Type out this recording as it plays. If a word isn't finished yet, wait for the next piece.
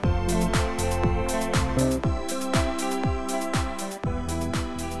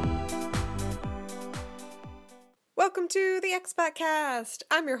Expatcast!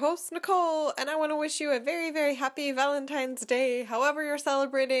 I'm your host, Nicole, and I want to wish you a very, very happy Valentine's Day, however you're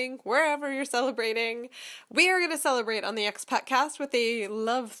celebrating, wherever you're celebrating. We are going to celebrate on the Expatcast with a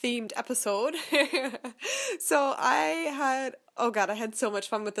love-themed episode. So I had so much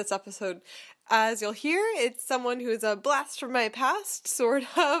fun with this episode. As you'll hear, it's someone who's a blast from my past, sort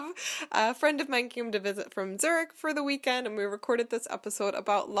of. A friend of mine came to visit from Zurich for the weekend, and we recorded this episode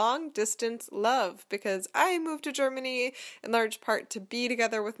about long-distance love, because I moved to Germany in large part to be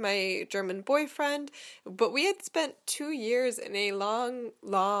together with my German boyfriend, but we had spent 2 years in a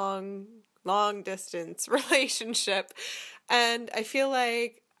long-distance relationship, and I feel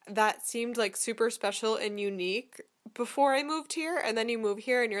like that seemed like super special and unique before I moved here, and then you move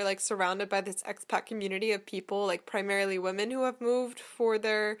here and you're like surrounded by this expat community of people, like primarily women who have moved for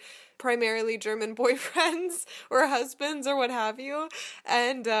their primarily German boyfriends or husbands or what have you,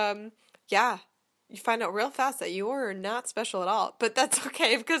 and you find out real fast that you're not special at all, but that's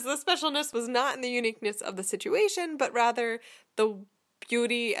okay, because the specialness was not in the uniqueness of the situation, but rather the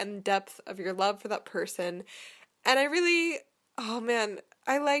beauty and depth of your love for that person. And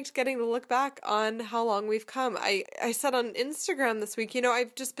I liked getting to look back on how long we've come. I said on Instagram this week,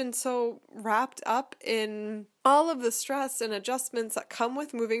 I've just been so wrapped up in all of the stress and adjustments that come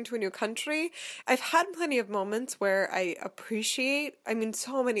with moving to a new country. I've had plenty of moments where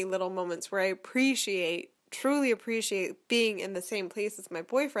so many little moments where I truly appreciate being in the same place as my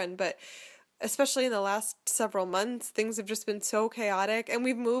boyfriend, but especially in the last several months, things have just been so chaotic, and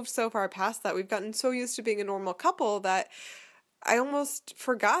we've moved so far past that. We've gotten so used to being a normal couple that I almost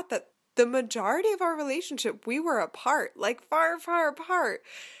forgot that the majority of our relationship, we were apart, like far, far apart.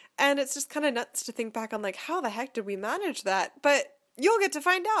 And it's just kind of nuts to think back on, like, how the heck did we manage that? But you'll get to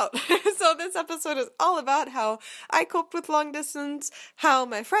find out. So this episode is all about how I coped with long distance, how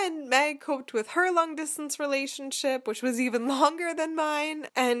my friend Meg coped with her long distance relationship, which was even longer than mine.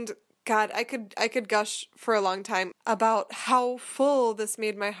 And God, I could gush for a long time about how full this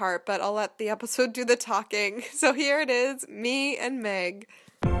made my heart, but I'll let the episode do the talking. So here it is, me and Meg.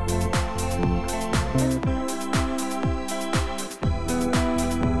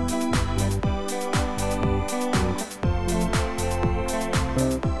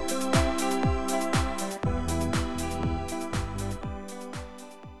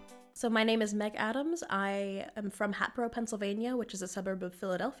 So my name is Meg Adams. I am from Hatboro, Pennsylvania, which is a suburb of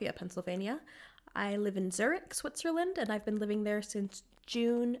Philadelphia, Pennsylvania. I live in Zurich, Switzerland, and I've been living there since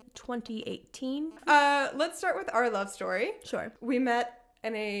June 2018. Let's start with our love story. Sure. We met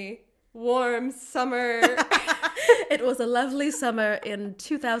in a warm summer. It was a lovely summer in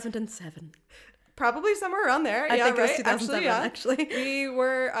 2007. Probably somewhere around there. I think it was 2007, actually. We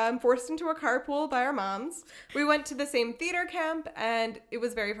were forced into a carpool by our moms. We went to the same theater camp, and it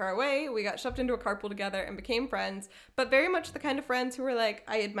was very far away. We got shoved into a carpool together and became friends, but very much the kind of friends who were like,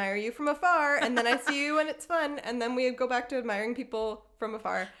 I admire you from afar, and then I see you and it's fun, and then we go back to admiring people from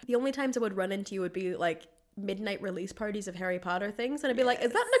afar. The only times I would run into you would be like midnight release parties of Harry Potter things, and I'd be like,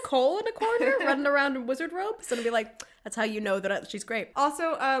 is that Nicole in a corner running around in wizard robes? And I'd be like, that's how you know that she's great.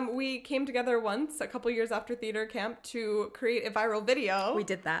 Also, we came together once a couple years after theater camp to create a viral video. We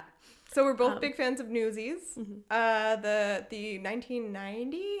did that. So we're both big fans of Newsies, the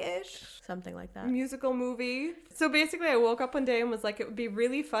 1990-ish something like that musical movie. So basically, I woke up one day and was like, it would be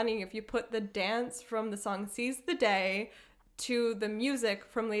really funny if you put the dance from the song "Seize the Day" to the music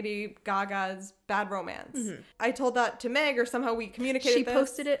from Lady Gaga's Bad Romance. I told that to Meg, or somehow we communicated She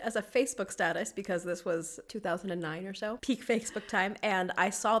posted it as a Facebook status, because this was 2009 or so, peak Facebook time, and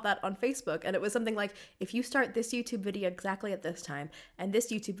I saw that on Facebook, and it was something like, if you start this YouTube video exactly at this time, and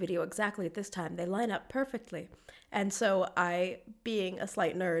this YouTube video exactly at this time, they line up perfectly. And so I, being a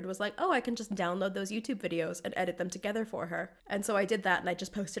slight nerd, was like, oh, I can just download those YouTube videos and edit them together for her. And so I did that, and I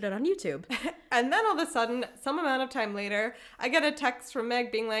just posted it on YouTube. And then all of a sudden, some amount of time later, I get a text from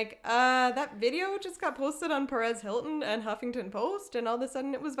Meg being like, that video just got posted on Perez Hilton and Huffington Post, and all of a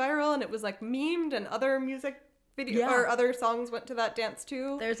sudden it was viral, and it was like memed, and other music video or other songs went to that dance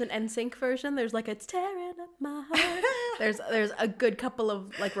too. There's an NSYNC version. There's like, it's tearing up my heart. There's a good couple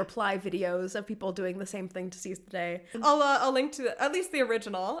of like reply videos of people doing the same thing to Seize the Day. I'll link to at least the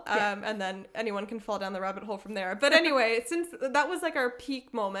original, and then anyone can fall down the rabbit hole from there. But anyway, since that was like our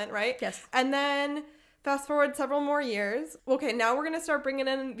peak moment, right? Yes. And then fast forward several more years. Okay, now we're going to start bringing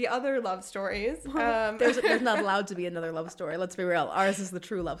in the other love stories. There's not allowed to be another love story. Let's be real. Ours is the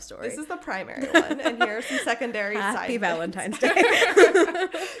true love story. This is the primary one. And here are some secondary Happy side Valentine's Day.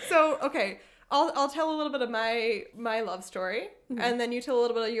 So, okay. I'll tell a little bit of my love story, and then you tell a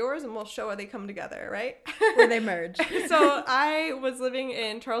little bit of yours, and we'll show how they come together, right? Where they merge. So I was living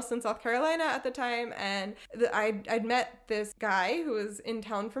in Charleston, South Carolina at the time, and I'd met this guy who was in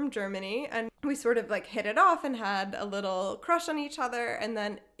town from Germany, and we sort of like hit it off and had a little crush on each other, and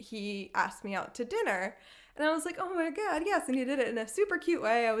then he asked me out to dinner. And I was like, oh my God, yes. And he did it in a super cute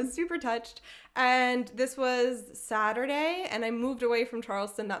way. I was super touched. And this was Saturday, and I moved away from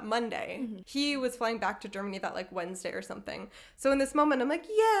Charleston that Monday. Mm-hmm. He was flying back to Germany that like Wednesday or something. So in this moment, I'm like,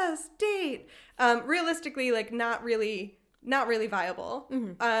 yes, date. Realistically, like not really viable.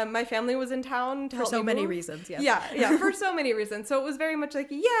 Mm-hmm. My family was in town to for help so me many move. reasons. Yes. Yeah, for so many reasons. So it was very much like,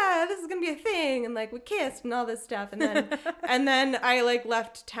 yeah, this is gonna be a thing, and like we kissed and all this stuff, and then I like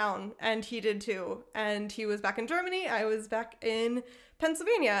left town, and he did too, and he was back in Germany, I was back in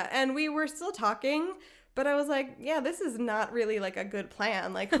Pennsylvania, and we were still talking. But I was like, yeah, this is not really like a good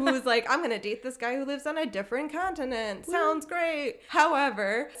plan. Like, who's like, I'm going to date this guy who lives on a different continent. Sounds great.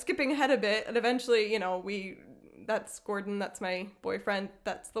 However, skipping ahead a bit, and eventually, that's Gordon, that's my boyfriend,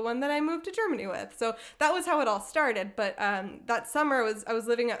 that's the one that I moved to Germany with. So that was how it all started. But that summer I was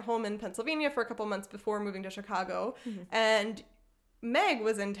living at home in Pennsylvania for a couple months before moving to Chicago. Mm-hmm. And Meg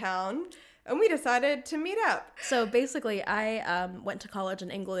was in town, and we decided to meet up. So basically, I went to college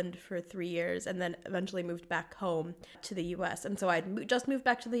in England for 3 years and then eventually moved back home to the U.S. And so I'd just moved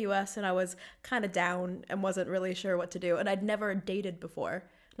back to the U.S. and I was kind of down and wasn't really sure what to do. And I'd never dated before.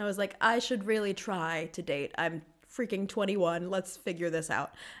 And I was like, I should really try to date. I'm freaking 21. Let's figure this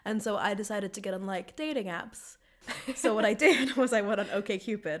out. And so I decided to get on like dating apps. So what I did was I went on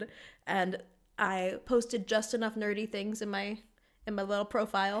OkCupid and I posted just enough nerdy things in my little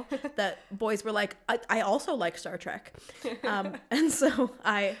profile that boys were like, I also like Star Trek. And so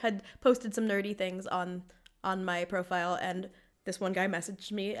I had posted some nerdy things on my profile, and this one guy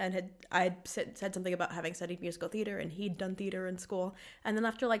messaged me and I said something about having studied musical theater, and he'd done theater in school. And then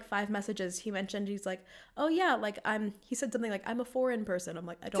after like 5 messages, he mentioned, he's like, oh yeah, like he said something like, I'm a foreign person. I'm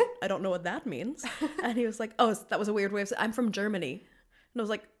like, I don't know what that means. And he was like, oh, that was a weird way of saying, I'm from Germany. And I was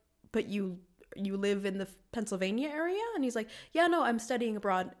like, but you live in the Pennsylvania area? And he's like, yeah, no, I'm studying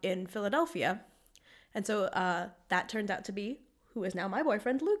abroad in Philadelphia. And so that turned out to be who is now my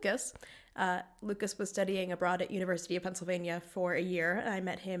boyfriend, Lucas. Lucas was studying abroad at University of Pennsylvania for a year, and I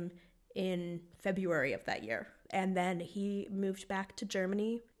met him in February of that year. And then he moved back to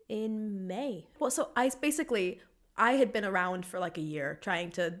Germany in May. Well, so I had been around for like a year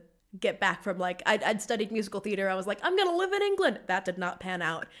trying to get back from like, I'd studied musical theater. I was like, I'm gonna live in England. That did not pan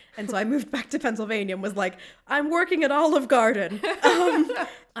out. And so I moved back to Pennsylvania and was like, I'm working at Olive Garden.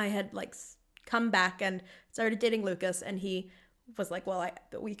 I had like come back and started dating Lucas, and he was like, well,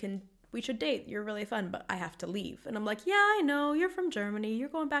 we should date. You're really fun, but I have to leave. And I'm like, yeah, I know. You're from Germany. You're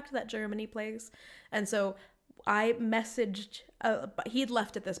going back to that Germany place. And so I messaged, but he'd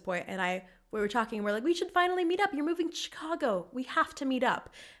left at this point, and we were talking, and we're like, we should finally meet up. You're moving to Chicago. We have to meet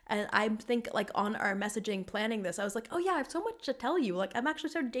up. And I think like on our messaging planning this, I was like, oh yeah, I have so much to tell you. Like, I'm actually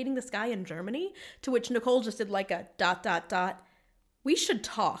started dating this guy in Germany, to which Nicole just did like a ... We should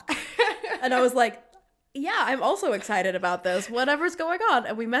talk. And I was like, yeah, I'm also excited about this. Whatever's going on.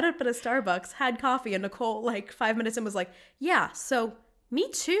 And we met up at a Starbucks, had coffee, and Nicole like 5 minutes in was like, yeah, so me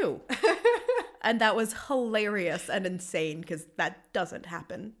too. And that was hilarious and insane, because that doesn't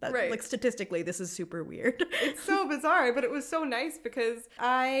happen. Right. Like, statistically, this is super weird. It's so bizarre, but it was so nice because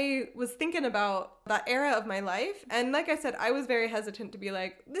I was thinking about that era of my life. And like I said, I was very hesitant to be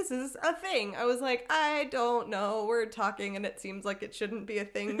like, this is a thing. I was like, I don't know. We're talking and it seems like it shouldn't be a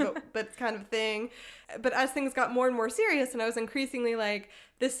thing, but it's kind of a thing. But as things got more and more serious, and I was increasingly like,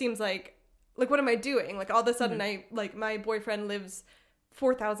 this seems like what am I doing? Like, all of a sudden, my boyfriend lives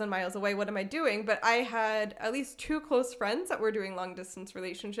 4,000 miles away. What am I doing? But I had at least 2 close friends that were doing long distance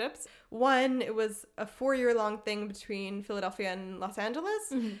relationships. One, it was a 4-year-long thing between Philadelphia and Los Angeles.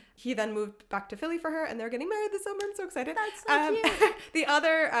 Mm-hmm. He then moved back to Philly for her, and they're getting married this summer. I'm so excited. That's so cute. The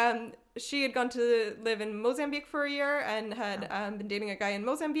other, she had gone to live in Mozambique for a year and had been dating a guy in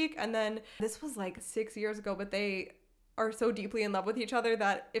Mozambique. And then this was like 6 years ago, but they are so deeply in love with each other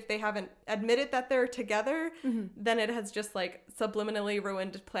that if they haven't admitted that they're together, mm-hmm. then it has just like subliminally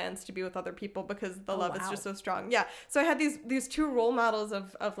ruined plans to be with other people, because the love is just so strong. Yeah. So I had these 2 role models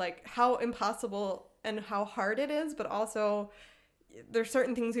of like how impossible and how hard it is, but also there's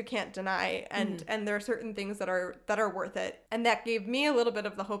certain things you can't deny, and there are certain things that are worth it. And that gave me a little bit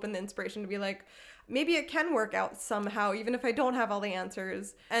of the hope and the inspiration to be like, maybe it can work out somehow, even if I don't have all the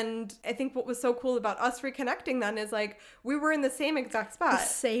answers. And I think what was so cool about us reconnecting then is like, we were in the same exact spot. The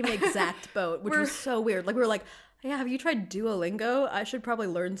same exact boat, which was so weird. Like, we were like, yeah, have you tried Duolingo? I should probably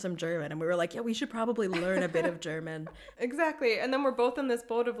learn some German. And we were like, yeah, we should probably learn a bit of German. Exactly. And then we're both in this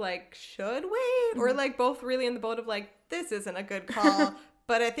boat of like, should we? Or like both really in the boat of like, this isn't a good call,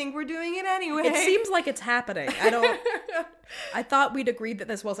 but I think we're doing it anyway. It seems like it's happening. I thought we'd agreed that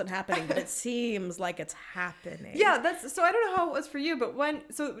this wasn't happening, but it seems like it's happening. Yeah, so I don't know how it was for you, but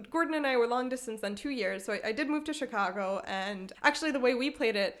so Gordon and I were long distance then 2 years. So I did move to Chicago, and actually the way we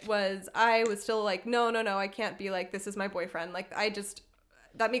played it was I was still like, no, I can't be like, this is my boyfriend. Like,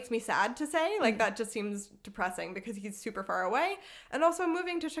 that makes me sad to say. Like, that just seems depressing because he's super far away. And also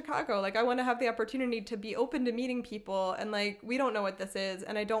moving to Chicago, like, I want to have the opportunity to be open to meeting people, and like, we don't know what this is,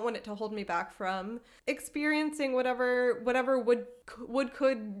 and I don't want it to hold me back from experiencing whatever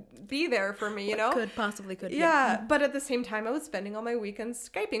could be there for me, you know? Could. Yeah, but at the same time, I was spending all my weekends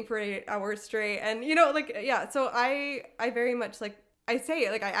Skyping for 8 hours straight, and you know, like, yeah, so I very much, like, I say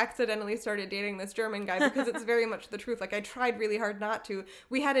it, like, I accidentally started dating this German guy because it's very much the truth. Like, I tried really hard not to.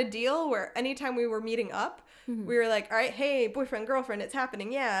 We had a deal where anytime we were meeting up, we were like, all right, hey, boyfriend, girlfriend, it's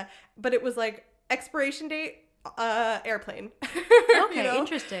happening, yeah. But it was like, expiration date, airplane. Okay, you know?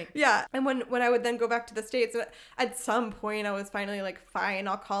 interesting. Yeah. And when I would then go back to the States, at some point I was finally like, fine,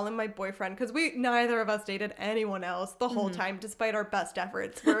 I'll call him my boyfriend, because neither of us dated anyone else the whole time, despite our best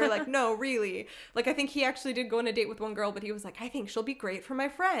efforts. We were like, no, really. Like, I think he actually did go on a date with one girl, but he was like, I think she'll be great for my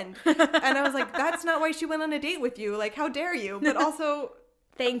friend. And I was like, that's not why she went on a date with you. Like, how dare you? But also...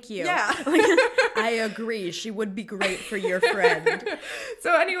 Thank you. Yeah. I agree. She would be great for your friend.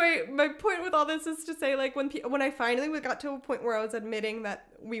 So anyway, my point with all this is to say, like, when I finally got to a point where I was admitting that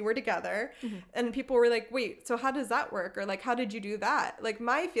we were together, and people were like, wait, so how does that work? Or like, how did you do that? Like,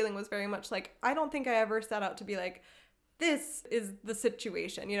 my feeling was very much like, I don't think I ever set out to be like, this is the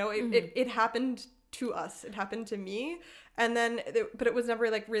situation. You know, it happened to us. It happened to me. And then, but it was never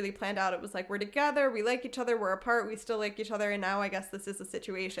like really planned out. It was like, we're together, we like each other, we're apart, we still like each other, and now I guess this is the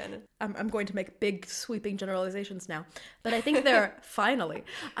situation. I'm going to make big sweeping generalizations now, but I think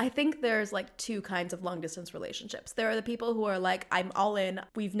I think there's like two kinds of long distance relationships. There are the people who are like, I'm all in,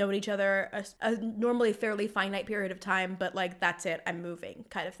 we've known each other a normally fairly finite period of time, but like, that's it, I'm moving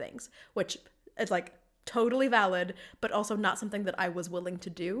kind of things, which is like totally valid, but also not something that I was willing to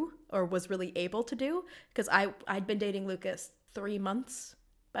do or was really able to do, because I'd been dating Lucas 3 months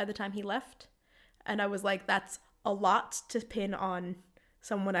by the time he left, and I was like, that's a lot to pin on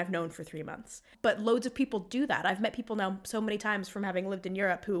someone I've known for 3 months. But loads of people do that. I've met people now so many times from having lived in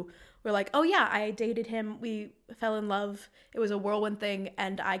Europe who were like, oh yeah, I dated him, we fell in love, it was a whirlwind thing,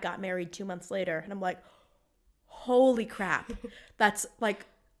 and I got married 2 months later. And I'm like, holy crap, that's like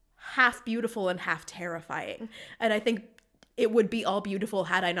half beautiful and half terrifying. And I think it would be all beautiful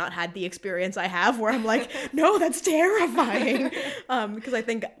had I not had the experience I have, where I'm like, no, that's terrifying. Because I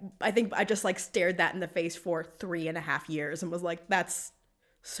think I just like stared that in the face for 3.5 years and was like, that's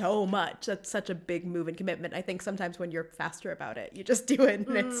so much. That's such a big move and commitment. I think sometimes when you're faster about it, you just do it,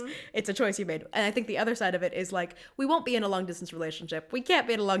 and it's a choice you made. And I think the other side of it is like, we won't be in a long distance relationship. We can't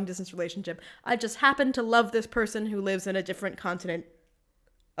be in a long distance relationship. I just happen to love this person who lives in a different continent.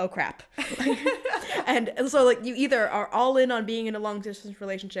 Oh crap. And so like, you either are all in on being in a long distance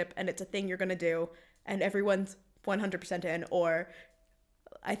relationship and it's a thing you're gonna do and everyone's 100% in, or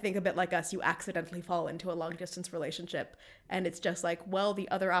I think a bit like us, you accidentally fall into a long distance relationship and it's just like, well, the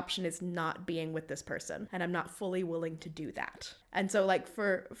other option is not being with this person and I'm not fully willing to do that. And so like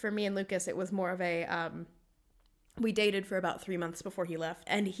for me and Lucas, it was more of a we dated for about 3 months before he left,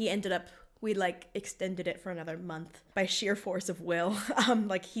 and he ended up, we like extended it for another month by sheer force of will.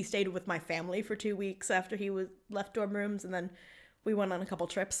 Like, he stayed with my family for 2 weeks after he left dorm rooms, and then we went on a couple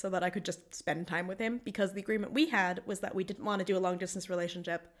trips so that I could just spend time with him, because the agreement we had was that we didn't want to do a long distance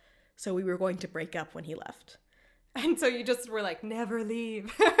relationship, so we were going to break up when he left. And so you just were like, never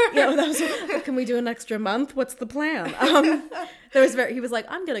leave. Yeah, that was, can we do an extra month? What's the plan? He was like,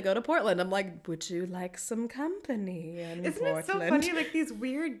 I'm going to go to Portland. I'm like, would you like some company in Isn't Portland? it so funny, like, these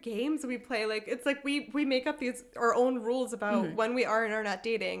weird games we play? Like, it's like we make up our own rules about when we are and are not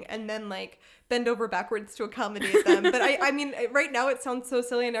dating, and then, like, bend over backwards to accommodate them. But I mean, right now it sounds so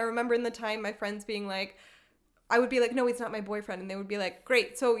silly, and I remember in the time my friends being like, I would be like, no, he's not my boyfriend. And they would be like,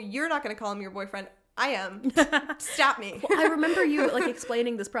 great, so you're not going to call him your boyfriend. I am. Stop me. Well, I remember you like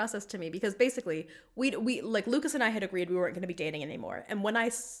explaining this process to me, because basically we like, Lucas and I had agreed we weren't going to be dating anymore. And when I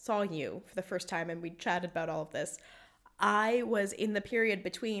saw you for the first time and we chatted about all of this, I was in the period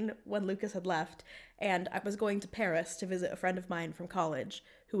between when Lucas had left and I was going to Paris to visit a friend of mine from college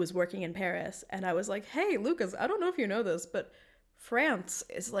who was working in Paris. And I was like, hey, Lucas, I don't know if you know this, but France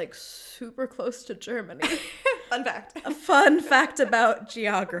is like super close to Germany. Fun fact. A fun fact about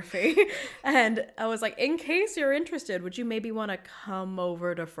geography. And I was like, in case you're interested, would you maybe want to come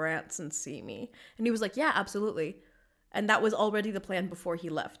over to France and see me? And he was like, yeah, absolutely. And that was already the plan before he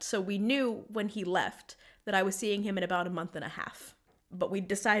left. So we knew when he left that I was seeing him in about a month and a half. But we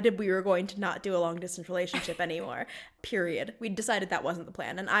decided we were going to not do a long distance relationship anymore. Period. We decided that wasn't the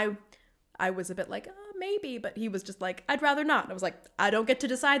plan. And I was a bit like, maybe, but he was just like, I'd rather not. And I was like, I don't get to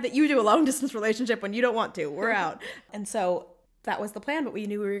decide that you do a long distance relationship when you don't want to. We're out. And so that was the plan, but we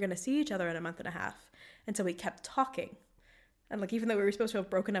knew we were going to see each other in a month and a half. And so we kept talking. And like, even though we were supposed to have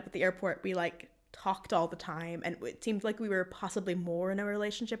broken up at the airport, we like talked all the time. And it seemed like we were possibly more in a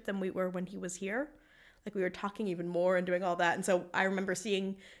relationship than we were when he was here. Like we were talking even more and doing all that. And so I remember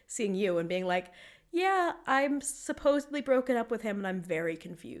seeing you and being like, yeah, I'm supposedly broken up with him and I'm very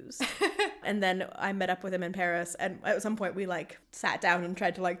confused. And then I met up with him in Paris, and at some point we like sat down and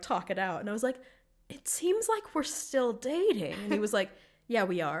tried to like talk it out. And I was like, it seems like we're still dating. And he was like, yeah,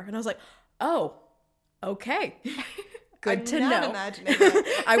 we are. And I was like, oh, okay. Good to know. Imagining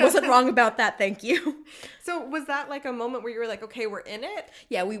it. I wasn't wrong about that. Thank you. So was that like a moment where you were like, okay, we're in it?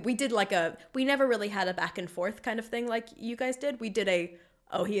 Yeah, we did like we never really had a back and forth kind of thing like you guys did. We did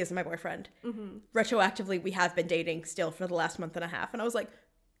oh, he is my boyfriend. Mm-hmm. Retroactively, we have been dating still for the last month and a half. And I was like,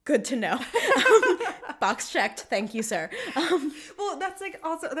 good to know. Box checked. Thank you, sir. Well, that's like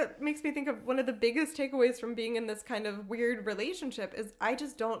also, that makes me think of one of the biggest takeaways from being in this kind of weird relationship is I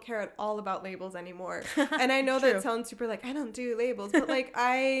just don't care at all about labels anymore. And I know that sounds super like, I don't do labels, but like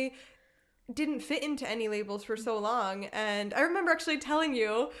I didn't fit into any labels for so long. And I remember actually telling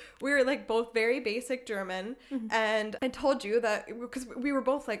you we were like both very basic German. Mm-hmm. And I told you that because we were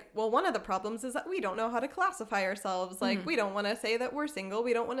both like, well, one of the problems is that we don't know how to classify ourselves. Like mm-hmm. we don't want to say that we're single.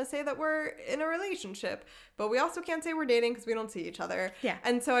 We don't want to say that we're in a relationship, but we also can't say we're dating because we don't see each other. Yeah.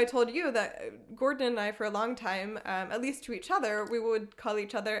 And so I told you that Gordon and I for a long time, at least to each other, we would call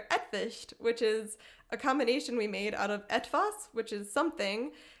each other etwischt, which is a combination we made out of etwas, which is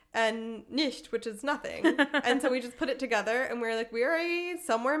something, and nicht, which is nothing. And so we just put it together and we're like, we're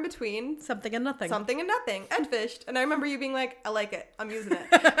somewhere in between. Something and nothing. Something and nothing. Etwischt. And I remember you being like, I like it. I'm using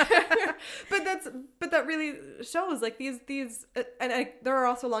it. but that really shows like these there are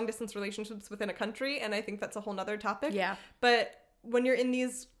also long distance relationships within a country. And I think that's a whole nother topic. Yeah. But when you're in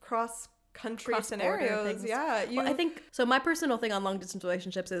these cross-country scenarios, yeah. Well, I think, so my personal thing on long distance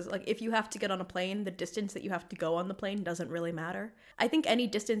relationships is like, if you have to get on a plane, the distance that you have to go on the plane doesn't really matter. I think any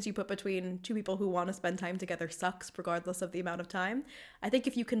distance you put between two people who want to spend time together sucks regardless of the amount of time. I think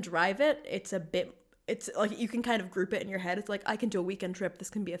if you can drive it, it's like you can kind of group it in your head. It's like, I can do a weekend trip, this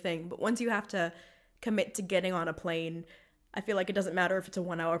can be a thing. But once you have to commit to getting on a plane, I feel like it doesn't matter if it's a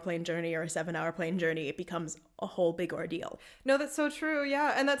 1-hour plane journey or a 7-hour plane journey. It becomes a whole big ordeal. No, that's so true.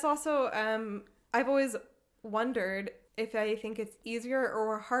 Yeah. And that's also, I've always wondered if I think it's easier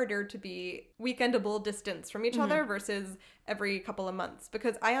or harder to be weekendable distance from each mm-hmm. other versus every couple of months.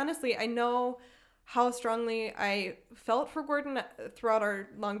 Because I know how strongly I felt for Gordon throughout our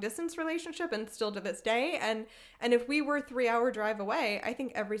long distance relationship and still to this day. And if we were 3-hour drive away, I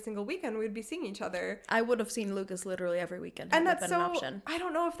think every single weekend we'd be seeing each other. I would have seen Lucas literally every weekend. And that's been so, an option. I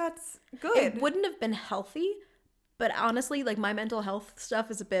don't know if that's good. It wouldn't have been healthy, but honestly, like my mental health stuff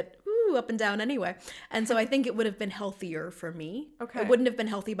is a bit up and down anyway. And so I think it would have been healthier for me. Okay. It wouldn't have been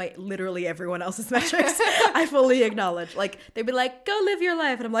healthy by literally everyone else's metrics. I fully acknowledge. Like, they'd be like, go live your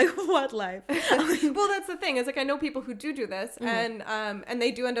life. And I'm like, what life? Well, that's the thing. It's like, I know people who do this mm-hmm. and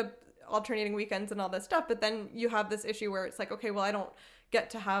they do end up alternating weekends and all this stuff. But then you have this issue where it's like, okay, well, I don't get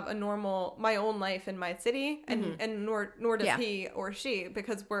to have my own life in my city and nor does he or she,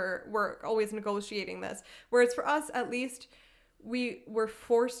 because we're always negotiating this. Whereas for us, at least, we were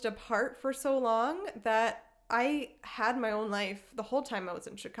forced apart for so long that I had my own life the whole time I was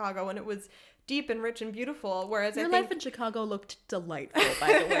in Chicago, and it was deep and rich and beautiful. Whereas your life in Chicago looked delightful, by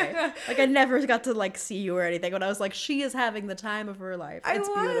the way. Like, I never got to like see you or anything, but I was like, she is having the time of her life. It's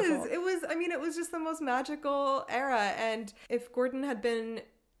beautiful. It was just the most magical era. And if Gordon had been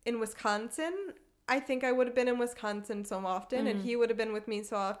in Wisconsin, I think I would have been in Wisconsin so often, and he would have been with me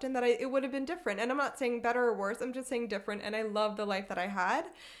so often that it would have been different. And I'm not saying better or worse, I'm just saying different. And I love the life that I had.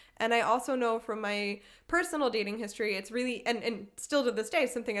 And I also know from my personal dating history, it's really, and still to this day,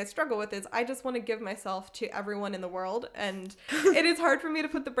 something I struggle with is I just want to give myself to everyone in the world. And it is hard for me to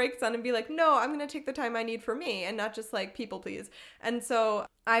put the brakes on and be like, no, I'm going to take the time I need for me and not just like people please. And so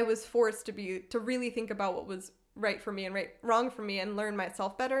I was forced to really think about what was right for me and wrong for me and learn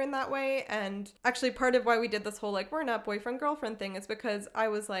myself better in that way. And actually part of why we did this whole like we're not boyfriend girlfriend thing is because I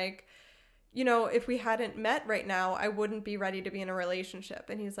was like, you know, if we hadn't met right now, I wouldn't be ready to be in a relationship.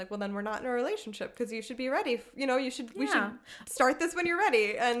 And he's like, well, then we're not in a relationship because you should be ready. You know, we should start this when you're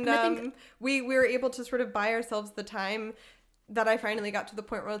ready. And I think we were able to sort of buy ourselves the time that I finally got to the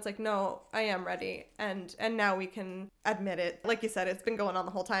point where it's like, no, I am ready. And now we can admit it. Like you said, it's been going on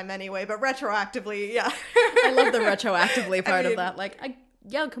the whole time anyway, but retroactively, yeah. I love the retroactively part of that. Like,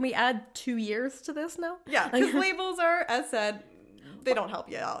 can we add 2 years to this now? Yeah, because labels are, as said, they don't help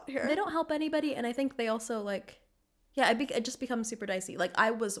you out here. They don't help anybody, and I think they also, like, it just becomes super dicey. Like,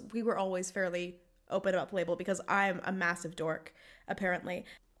 we were always fairly open about the label because I'm a massive dork, apparently.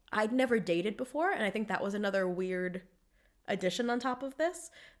 I'd never dated before, and I think that was another weird addition on top of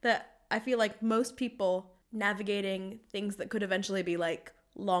this, that I feel like most people navigating things that could eventually be, like,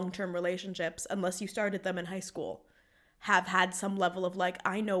 long-term relationships, unless you started them in high school, have had some level of like,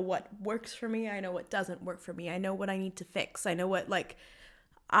 I know what works for me, I know what doesn't work for me, I know what I need to fix, I know what, like,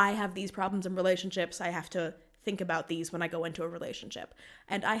 I have these problems in relationships, I have to think about these when I go into a relationship.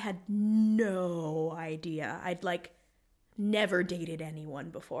 And I had no idea. I'd like never dated anyone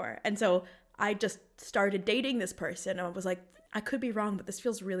before. And so I just started dating this person and I was like, I could be wrong, but this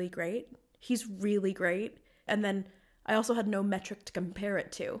feels really great. He's really great. And then I also had no metric to compare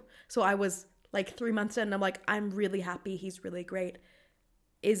it to. So I was like 3 months in and I'm like, I'm really happy. He's really great.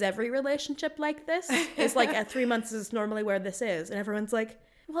 Is every relationship like this? Is like at 3 months is normally where this is. And everyone's like,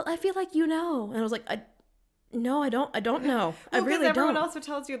 well, I feel like you know. And I was like, no, I don't know. I really don't. Everyone also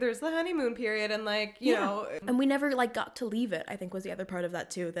tells you there's the honeymoon period and like, you know. And we never like got to leave it, I think was the other part of that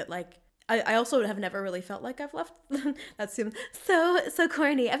too. That like, I also have never really felt like I've left. That seems so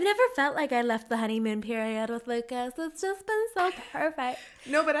corny. I've never felt like I left the honeymoon period with Lucas. It's just been so perfect.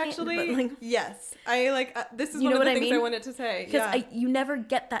 No, but actually, yes. I like, this is one of the things I wanted to say. Because you never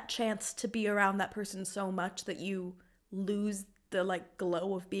get that chance to be around that person so much that you lose the like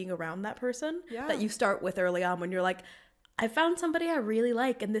glow of being around that person that you start with early on when you're like, I found somebody I really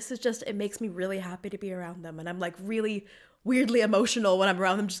like and this is just, it makes me really happy to be around them. And I'm like really weirdly emotional when I'm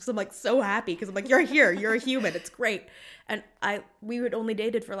around them just because I'm like so happy because I'm like, you're here, you're a human, it's great. And we had only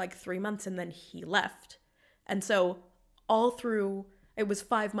dated for like 3 months and then he left. And so all through, it was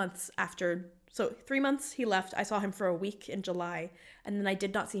 5 months after, so 3 months he left. I saw him for a week in July and then I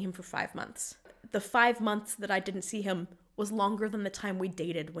did not see him for 5 months. The 5 months that I didn't see him was longer than the time we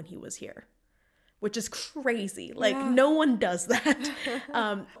dated when he was here, which is crazy. Like no one does that.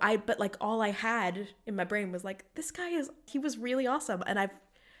 But like all I had in my brain was like, this guy he was really awesome. And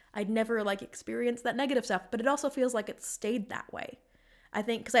I'd never like experienced that negative stuff, but it also feels like it stayed that way. I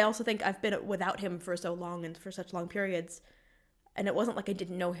think, cause I also think I've been without him for so long and for such long periods. And it wasn't like I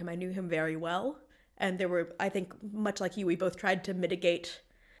didn't know him. I knew him very well. And there were, I think much like you, we both tried to mitigate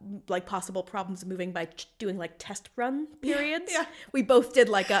like possible problems moving by doing like test run periods. Yeah. We both did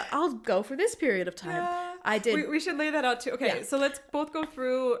like I'll go for this period of time. Yeah. I did. We should lay that out too. Okay, so let's both go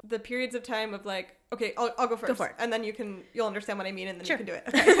through the periods of time of like, okay, I'll go first. Go for it. And then you'll understand what I mean and then you can do it.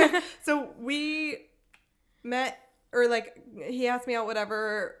 Okay. So we met, or like he asked me out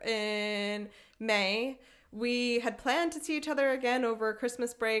whatever in May. We had planned to see each other again over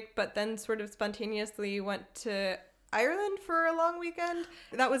Christmas break, but then sort of spontaneously went to Ireland for a long weekend.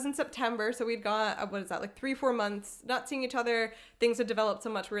 That was in September, so we'd got, what is that, like 3-4 months not seeing each other. Things had developed so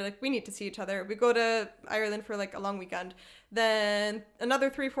much, we were like, we need to see each other. We go to Ireland for like a long weekend. Then another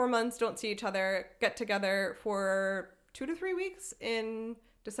 3-4 months, don't see each other, get together for 2 to 3 weeks in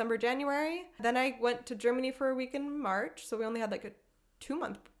December, January. Then I went to Germany for a week in March, so we only had like a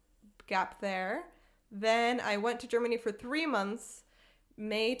 2-month gap there. Then I went to Germany for 3 months,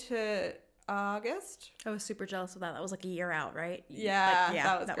 May to August. I was super jealous of that. That was like a year out, right? Yeah,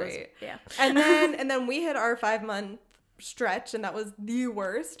 that was great. Yeah. And then we hit our 5-month stretch and that was the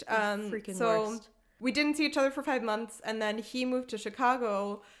worst. Freaking so worst. We didn't see each other for 5 months and then he moved to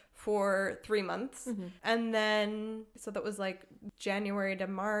Chicago for 3 months. Mm-hmm. And then, so that was like January to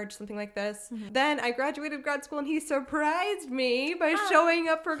March, something like this. Mm-hmm. Then I graduated grad school and he surprised me by showing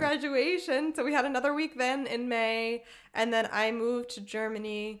up for graduation. So we had another week then in May and then I moved to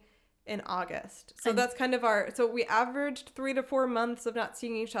Germany in August. So that's kind of so we averaged 3 to 4 months of not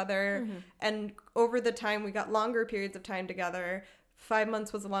seeing each other. Mm-hmm. And over the time we got longer periods of time together. 5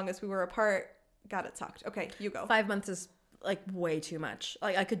 months was the longest we were apart. God, it sucked. Okay, you go. 5 months is like way too much.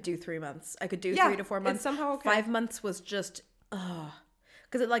 Like I could do 3 months. I could do 3 to 4 months. It's somehow okay. 5 months was just,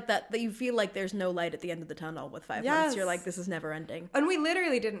 because it like that you feel like there's no light at the end of the tunnel with 5 months. You're like, this is never ending. And we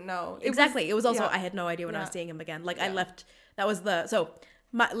literally didn't know. It was also, I had no idea when I was seeing him again. Like I left, that was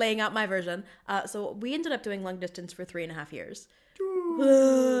laying out my version. So we ended up doing long distance for 3.5 years.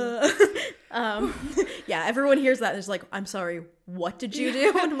 Yeah, everyone hears that and is like, I'm sorry, what did you do?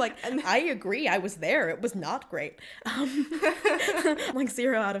 And I'm like, I agree, I was there. It was not great. Like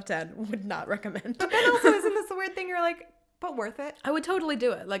 0 out of 10, would not recommend. But then also, isn't this the weird thing? You're like, but worth it. I would totally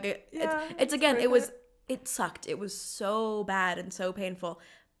do it. Like, it's again, it sucked. It was so bad and so painful.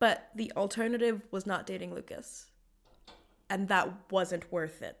 But the alternative was not dating Lucas. And that wasn't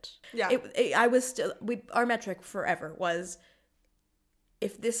worth it. Yeah. I was still, our metric forever was,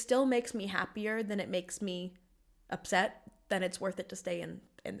 if this still makes me happier than it makes me upset, then it's worth it to stay in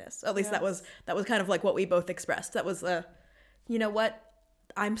this. At least that was kind of like what we both expressed. That was you know what?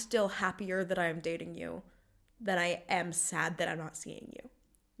 I'm still happier that I am dating you than I am sad that I'm not seeing you.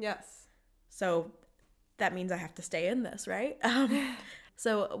 Yes. So that means I have to stay in this, right?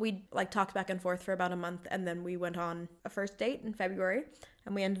 So we like talked back and forth for about a month, and then we went on a first date in February,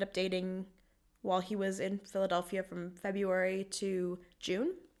 and we ended up dating while he was in Philadelphia from February to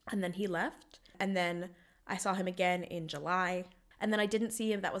June, and then he left. And then I saw him again in July, and then I didn't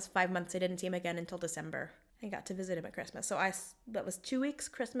see him. That was 5 months. I didn't see him again until December. I got to visit him at Christmas. So that was 2 weeks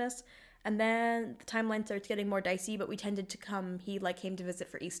Christmas, and then the timeline starts getting more dicey, but we tended to come. He came to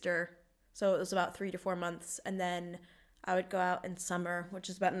visit for Easter, so it was about 3 to 4 months, and then I would go out in summer, which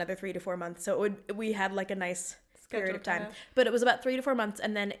is about another 3 to 4 months. So we had like a nice period of time. But it was about 3 to 4 months,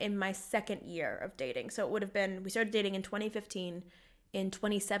 and then in my second year of dating. So it would have been, we started dating in 2015. In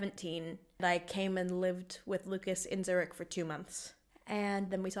 2017, I came and lived with Lucas in Zurich for 2 months. And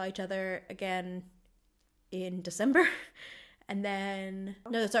then we saw each other again in December. And then,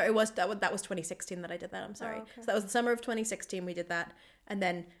 no, sorry, that was 2016 that I did that. I'm sorry. Oh, okay. So that was the summer of 2016 we did that. And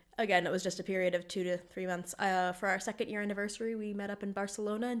then again, it was just a period of 2 to 3 months. For our second year anniversary, we met up in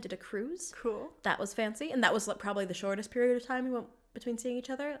Barcelona and did a cruise. Cool. That was fancy. And that was probably the shortest period of time we went between seeing each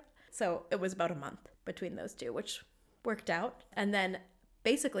other. So it was about a month between those two, which worked out. And then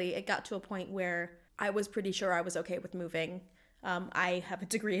basically it got to a point where I was pretty sure I was okay with moving. I have a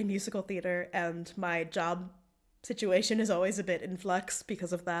degree in musical theater, and my job situation is always a bit in flux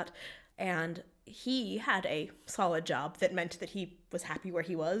because of that. And he had a solid job that meant that he was happy where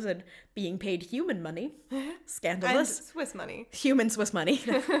he was and being paid human money. Scandalous. And Swiss money. Human Swiss money.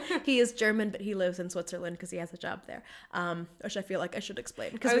 He is German, but he lives in Switzerland because he has a job there. Which I feel like I should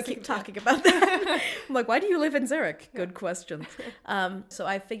explain because we keep talking about that. I'm like, why do you live in Zurich? Good question. So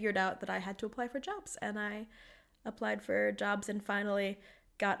I figured out that I had to apply for jobs, and I applied for jobs and finally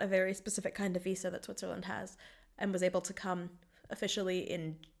got a very specific kind of visa that Switzerland has, and was able to come officially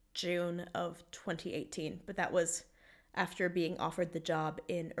in June of 2018, but that was after being offered the job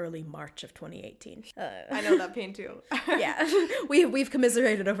in early March of 2018. I know that pain too. Yeah, we've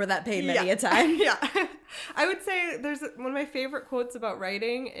commiserated over that pain many a time. Yeah. I would say there's one of my favorite quotes about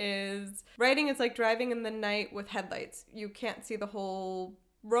writing is like driving in the night with headlights. You can't see the whole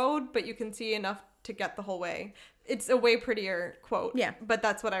road, but you can see enough to get the whole way. It's a way prettier quote. Yeah. But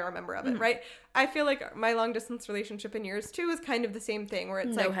that's what I remember of it, right? I feel like my long distance relationship and yours too is kind of the same thing, where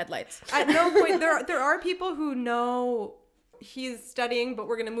it's no headlights. At no point there are people who know he's studying, but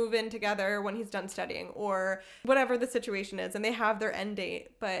we're going to move in together when he's done studying, or whatever the situation is, and they have their end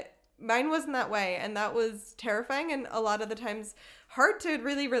date. But mine wasn't that way, and that was terrifying, and a lot of the times hard to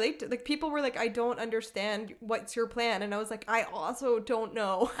really relate to. Like, people were like, I don't understand, what's your plan? And I was like, I also don't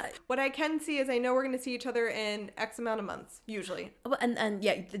know. What I can see is I know we're going to see each other in X amount of months, usually. Well, and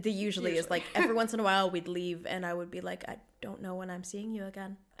yeah, the usually is like every once in a while we'd leave and I would be like, I don't know when I'm seeing you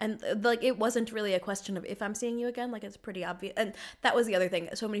again. And like, it wasn't really a question of if I'm seeing you again, like it's pretty obvious. And that was the other thing.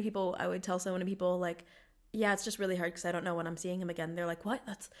 So many people, I would tell so many people, like, yeah, it's just really hard because I don't know when I'm seeing him again. They're like, what?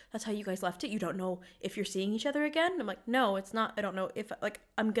 That's how you guys left it? You don't know if you're seeing each other again? I'm like, no, it's not. I don't know if, like,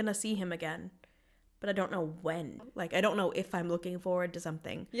 I'm gonna see him again, but I don't know when. Like, I don't know if I'm looking forward to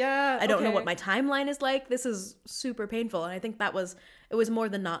something. Yeah. I don't know what my timeline is like. This is super painful. And I think it was more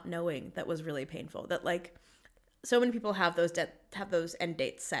the not knowing that was really painful. That, like, so many people have those end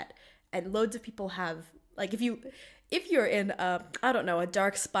dates set, and loads of people have, like, if you're in a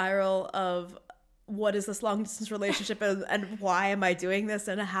dark spiral of what is this long distance relationship and why am I doing this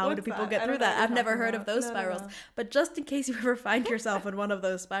and how do people get through that? I've never heard of those spirals. But just in case you ever find yourself in one of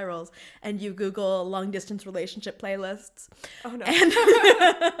those spirals and you Google long distance relationship playlists. Oh no.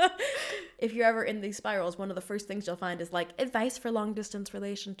 And if you're ever in these spirals, one of the first things you'll find is like advice for long distance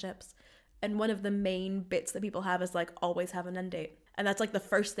relationships. And one of the main bits that people have is like always have an end date. And that's like the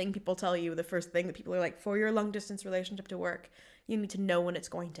first thing people tell you, the first thing that people are like, for your long distance relationship to work, you need to know when it's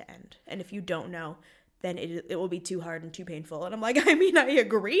going to end. And if you don't know, then it will be too hard and too painful. And I'm like, I mean, I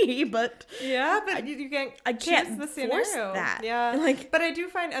agree, but yeah, but you can't. I can't choose the force scenario. that. Yeah, Like, but I do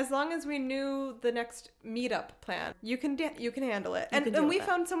find as long as we knew the next meetup plan, you can handle it. can deal And we with that.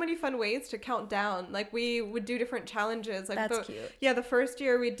 found so many fun ways to count down. Like we would do different challenges. Like That's cute. Yeah, the first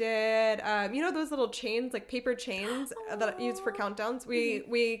year we did, you know, those little chains, like paper chains that I use for countdowns.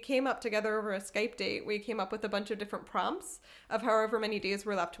 We came up together over a Skype date. We came up with a bunch of different prompts of however many days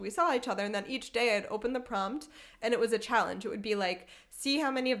were left till we saw each other, and then each day I'd open the prompt and it was a challenge. It would be like, see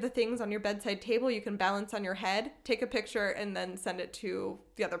how many of the things on your bedside table you can balance on your head, take a picture, and then send it to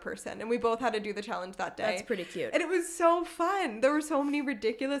the other person. And we both had to do the challenge that day. That's pretty cute. And it was so fun. There were so many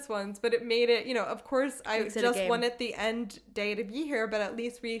ridiculous ones, but it made it, you know, of course, I Makes it a just game. wanted the end day to be here, but at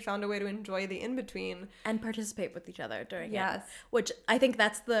least we found a way to enjoy the in-between. And participate with each other during it. Yes. Which I think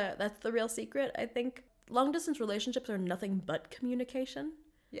that's the real secret. I think long distance relationships are nothing but communication,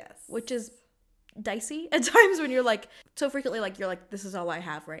 Yes. which is dicey at times when you're like, so frequently, like, you're like, this is all I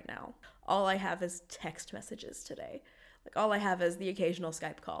have right now. All I have is text messages today. Like, all I have is the occasional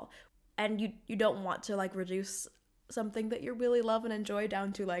Skype call. And you don't want to, like, reduce something that you really love and enjoy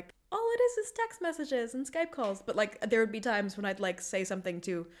down to, like, all it is text messages and Skype calls. But, like, there would be times when I'd, like, say something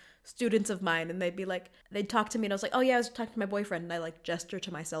to students of mine and they'd be like, they'd talk to me and I was like, oh yeah, I was talking to my boyfriend, and I, like, gesture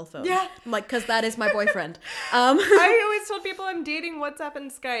to my cell phone. Yeah. I'm like, because that is my boyfriend. I always told people I'm dating WhatsApp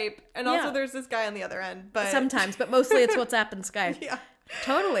and Skype, and also Yeah. there's this guy on the other end. But Sometimes, but mostly it's WhatsApp and Skype. yeah.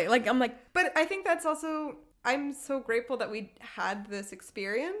 Totally. Like, I'm like, But I think that's also, I'm so grateful that we had this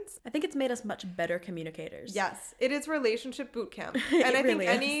experience. I think it's made us much better communicators. Yes, it is relationship boot camp. And It I really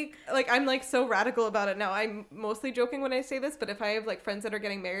think I'm like so radical about it now. I'm mostly joking when I say this, but if I have like friends that are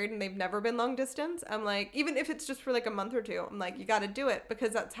getting married and they've never been long distance, I'm like, even if it's just for like a month or two, I'm like, you got to do it,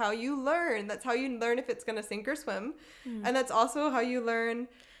 because that's how you learn. That's how you learn if it's going to sink or swim. And that's also how you learn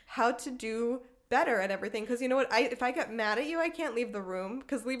how to do better at everything. Because you know what, if I get mad at you, I can't leave the room,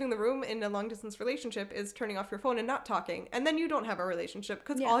 because leaving the room in a long distance relationship is turning off your phone and not talking, and then you don't have a relationship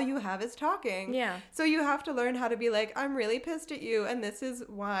because Yeah. all you have is talking. Yeah. So you have to learn how to be like, I'm really pissed at you and this is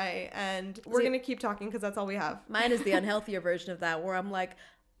why, and we're See- gonna keep talking because that's all we have. Mine is the unhealthier version of that, where I'm like,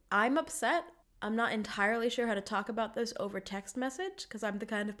 I'm upset. I'm not entirely sure how to talk about this over text message, because I'm the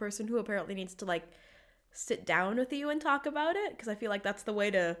kind of person who apparently needs to, like, sit down with you and talk about it, because I feel like that's the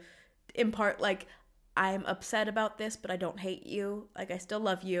way to impart, like, I'm upset about this, but I don't hate you. Like, I still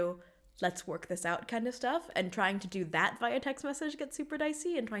love you. Let's work this out kind of stuff. And trying to do that via text message gets super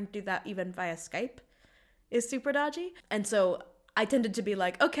dicey, and trying to do that even via Skype is super dodgy. And so I tended to be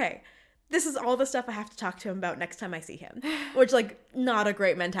like, okay, this is all the stuff I have to talk to him about next time I see him. Which, like, not a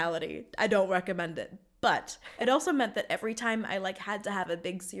great mentality. I don't recommend it. But it also meant that every time I, like, had to have a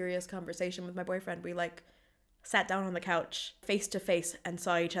big serious conversation with my boyfriend, we, like, sat down on the couch face to face and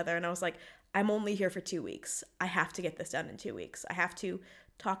saw each other. And I was like, I'm only here for 2 weeks. I have to get this done in 2 weeks. I have to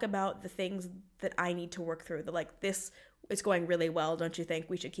talk about the things that I need to work through. That, like, this is going really well. Don't you think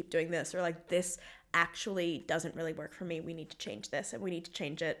we should keep doing this? Or, like, this actually doesn't really work for me. We need to change this, and we need to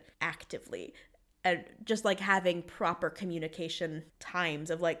change it actively. And just, like, having proper communication times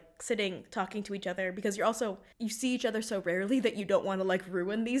of, like, sitting, talking to each other, because you see each other so rarely that you don't want to, like,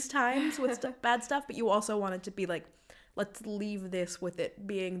 ruin these times with bad stuff, but you also want it to be like, let's leave this with it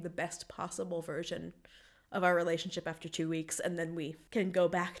being the best possible version of our relationship after 2 weeks, and then we can go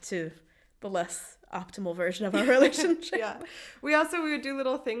back to the less optimal version of our relationship. Yeah. We would do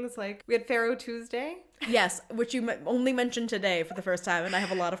little things like, we had Pharaoh Tuesday. Yes, which you only mentioned today for the first time, and I have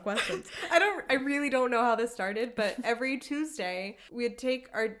a lot of questions. I really don't know how this started, but every Tuesday we'd take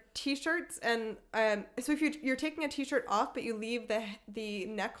our t-shirts, and so if you're taking a t-shirt off, but you leave the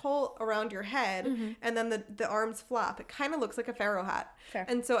neck hole around your head, and then the arms flap, it kind of looks like a pharaoh hat. Fair.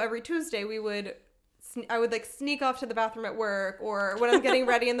 And so every Tuesday I would like sneak off to the bathroom at work, or when I'm getting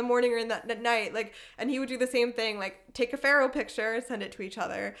ready in the morning or at night, like, and he would do the same thing, like take a pharaoh picture, send it to each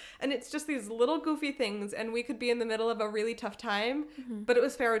other. And it's just these little goofy things, and we could be in the middle of a really tough time, but it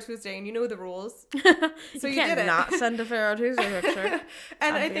was Pharaoh Tuesday, and you know the rules. So you can't did it. not send a Pharaoh Tuesday picture.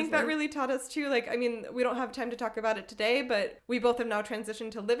 And I think obviously. that really taught us too, like, I mean, we don't have time to talk about it today, but we both have now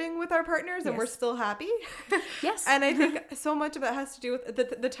transitioned to living with our partners, and Yes. we're still happy. Yes. And I think so much of it has to do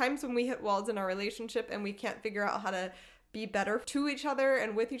with the times when we hit walls in our relationship and we can't figure out how to be better to each other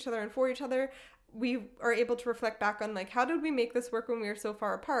and with each other and for each other. We are able to reflect back on, like, how did we make this work when we were so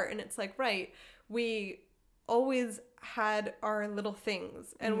far apart? And it's like, right, we always had our little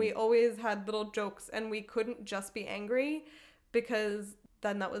things, and we always had little jokes, and we couldn't just be angry, because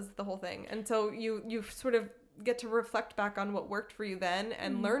then that was the whole thing. And so you sort of get to reflect back on what worked for you then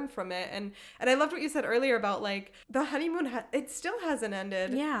and learn from it. And I loved what you said earlier about like the honeymoon, it still hasn't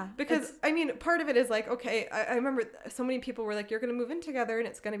ended. Yeah. Because I mean, part of it is like, okay, I remember so many people were like, you're going to move in together and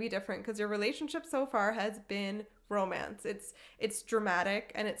it's going to be different because your relationship so far has been romance. It's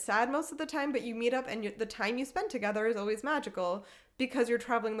dramatic and it's sad most of the time, but you meet up and the time you spend together is always magical because you're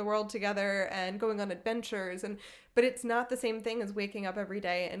traveling the world together and going on adventures. But it's not the same thing as waking up every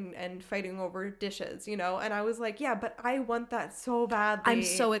day and fighting over dishes, you know? And I was like, yeah, but I want that so badly. I'm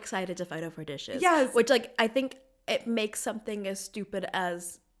so excited to fight over dishes. Yes. Which, like, I think it makes something as stupid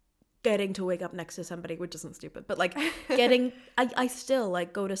as getting to wake up next to somebody, which isn't stupid, but like I still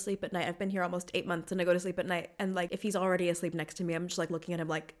like go to sleep at night. I've been here almost 8 months and I go to sleep at night, and like if he's already asleep next to me, I'm just like looking at him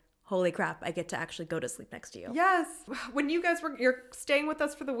like, holy crap, I get to actually go to sleep next to you. Yes. When you guys you're staying with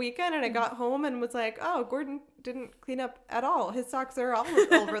us for the weekend and I got home and was like, oh, Gordon didn't clean up at all. His socks are all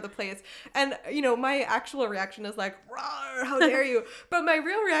over the place. And, you know, my actual reaction is like, rawr, how dare you? But my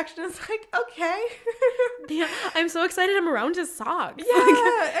real reaction is like, okay. Yeah, I'm so excited I'm around his socks.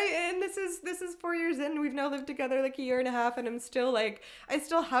 Yeah. And this is 4 years in. We've now lived together like a year and a half and I'm still like, I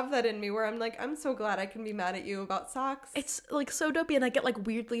still have that in me where I'm like, I'm so glad I can be mad at you about socks. It's like so dopey, and I get like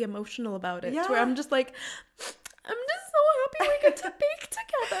weirdly emotional about it. Yeah. Where I'm just like, I'm just so happy we get to bake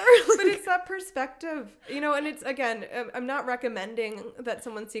together. But it's that perspective, you know, and it's, again, I'm not recommending that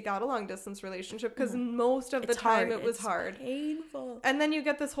someone seek out a long distance relationship because most of the time it was hard. Painful. And then you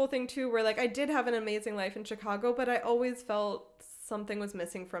get this whole thing too where like I did have an amazing life in Chicago, but I always felt something was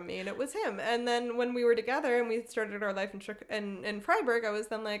missing from me, and it was him. And then when we were together and we started our life in Freiburg, I was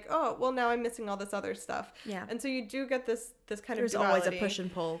then like, oh, well, now I'm missing all this other stuff. Yeah. And so you do get this kind There's of duality. always a push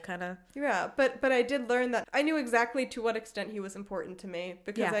and pull kind of. Yeah, but I did learn that I knew exactly to what extent he was important to me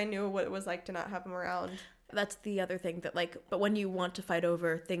because Yeah. I knew what it was like to not have him around. That's the other thing that like, but when you want to fight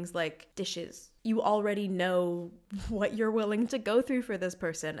over things like dishes, you already know what you're willing to go through for this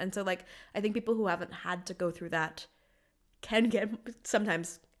person. And so like, I think people who haven't had to go through that can get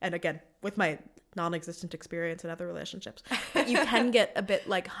sometimes, and again, with my non-existent experience in other relationships, but you can get a bit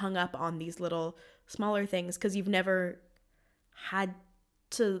like hung up on these little smaller things because you've never had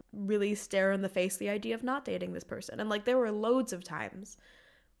to really stare in the face the idea of not dating this person. And like, there were loads of times,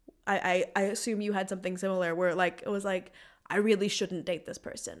 I assume you had something similar where like, it was like, I really shouldn't date this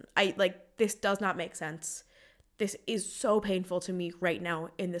person. This does not make sense. This is so painful to me right now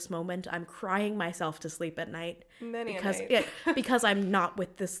in this moment. I'm crying myself to sleep at night because I'm not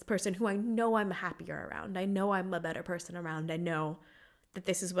with this person who I know I'm happier around. I know I'm a better person around. I know that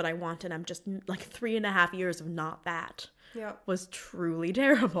this is what I want, and I'm just like 3.5 years of not that. Yeah. Was truly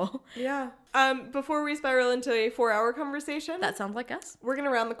terrible. Yeah. Before we spiral into a 4-hour conversation, That sounds like us. we're going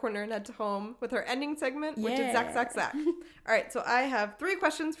to round the corner and head to home with our ending segment, which is Zach, Zach, Zach. All right, so I have 3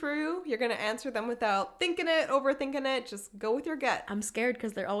 questions for you. You're going to answer them without thinking it, overthinking it. Just go with your gut. I'm scared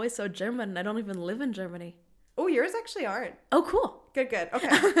because they're always so German, and I don't even live in Germany. Oh, yours actually aren't. Oh, cool. Good.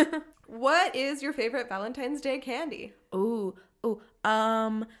 Okay. What is your favorite Valentine's Day candy? Ooh.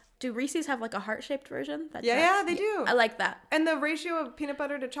 Do Reese's have like a heart-shaped version? Yeah, they do. I like that. And the ratio of peanut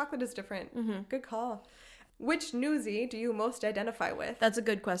butter to chocolate is different. Mm-hmm. Good call. Which newsie do you most identify with? That's a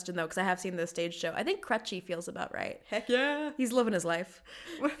good question, though, because I have seen the stage show. I think Crutchy feels about right. Heck yeah. He's living his life.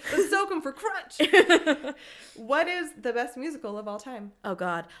 Let's soak him for crunch. What is the best musical of all time? Oh,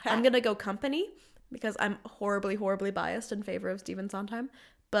 God. I'm going to go Company because I'm horribly, horribly biased in favor of Stephen Sondheim.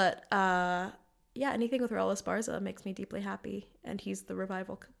 But, yeah, anything with Raul Esparza makes me deeply happy. And he's the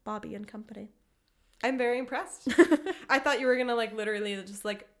revival Bobby in Company. I'm very impressed. I thought you were going to like literally just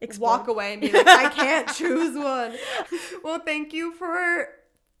like Explode. walk away and be like, I can't choose one. Well, thank you for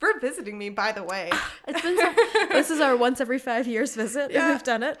visiting me, by the way. It's been this is our once every 5 years visit, and we've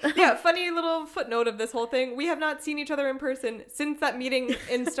done it. Yeah, funny little footnote of this whole thing. We have not seen each other in person since that meeting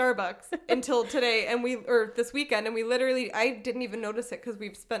in Starbucks until today, or this weekend, and we literally, I didn't even notice it because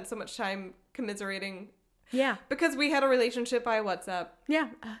we've spent so much time commiserating. Yeah. Because we had a relationship by WhatsApp. Yeah.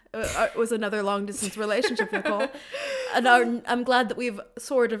 It was another long-distance relationship, Nicole. And I'm glad that we've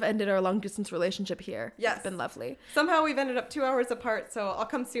sort of ended our long-distance relationship here. Yes. It's been lovely. Somehow we've ended up 2 hours apart, so I'll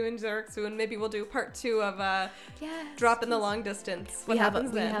come see you in Zurich soon. Maybe we'll do part 2 of Drop in the Long Distance. What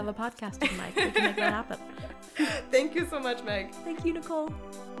happens then? We have a podcasting mic. We can make that happen. Thank you so much, Meg. Thank you, Nicole.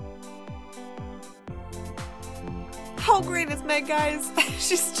 How great is Meg, guys?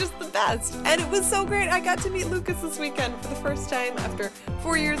 She's just the best. And it was so great. I got to meet Lucas this weekend for the first time after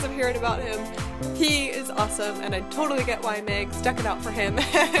 4 years of hearing about him. He is awesome, and I totally get why Meg stuck it out for him.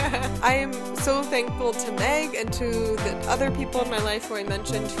 I am so thankful to Meg and to the other people in my life who I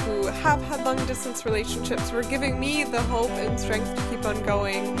mentioned who have had long-distance relationships for giving me the hope and strength to keep on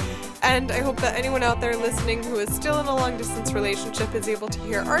going. And I hope that anyone out there listening who is still in a long-distance relationship is able to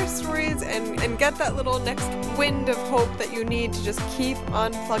hear our stories and get that little next wind of hope that you need to just keep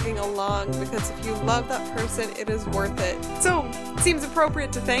on plugging along, because if you love that person, it is worth it. So, it seems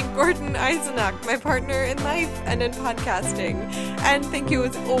appropriate to thank Gordon Eisenach, my partner in life and in podcasting. And thank you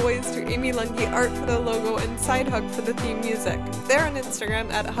as always to Amy Lungi Art for the logo and Side Hug for the theme music. They're on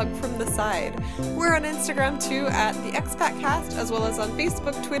Instagram at Hug From The Side. We're on Instagram too at the Expatcast, as well as on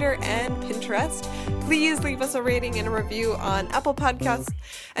Facebook, Twitter, and Pinterest. Please leave us a rating and a review on Apple Podcasts,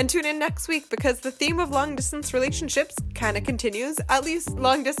 and tune in next week because the theme of long-distance relationships kind of continues, at least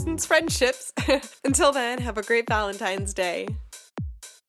long-distance friendships. Until then, have a great Valentine's Day.